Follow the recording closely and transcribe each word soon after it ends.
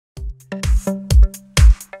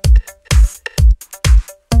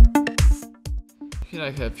Here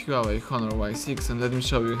I have HUAWEI Honor Y6 and let me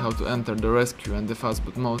show you how to enter the rescue and the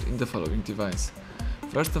fastboot mode in the following device.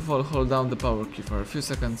 First of all, hold down the power key for a few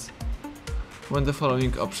seconds. When the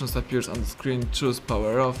following options appears on the screen, choose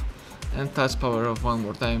power off and touch power off one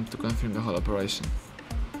more time to confirm the whole operation.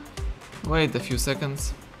 Wait a few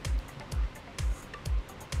seconds.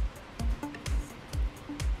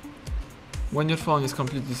 When your phone is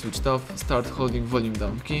completely switched off, start holding volume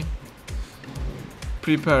down key.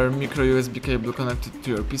 Prepare micro USB cable connected to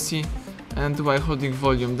your PC, and while holding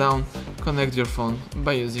volume down, connect your phone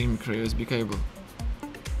by using micro USB cable.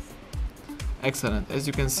 Excellent, as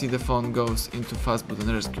you can see the phone goes into fastboot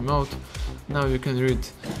and rescue mode. Now you can read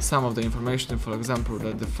some of the information, for example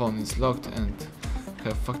that the phone is locked and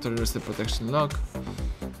have factory reset protection lock.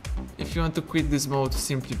 If you want to quit this mode,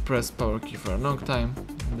 simply press power key for a long time.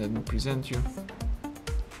 Let me present you.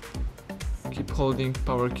 Keep holding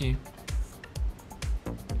power key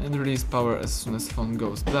and release power as soon as phone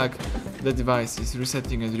goes black. The device is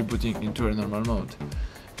resetting and rebooting into a normal mode.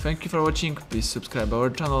 Thank you for watching, please subscribe our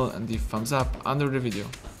channel and leave thumbs up under the video.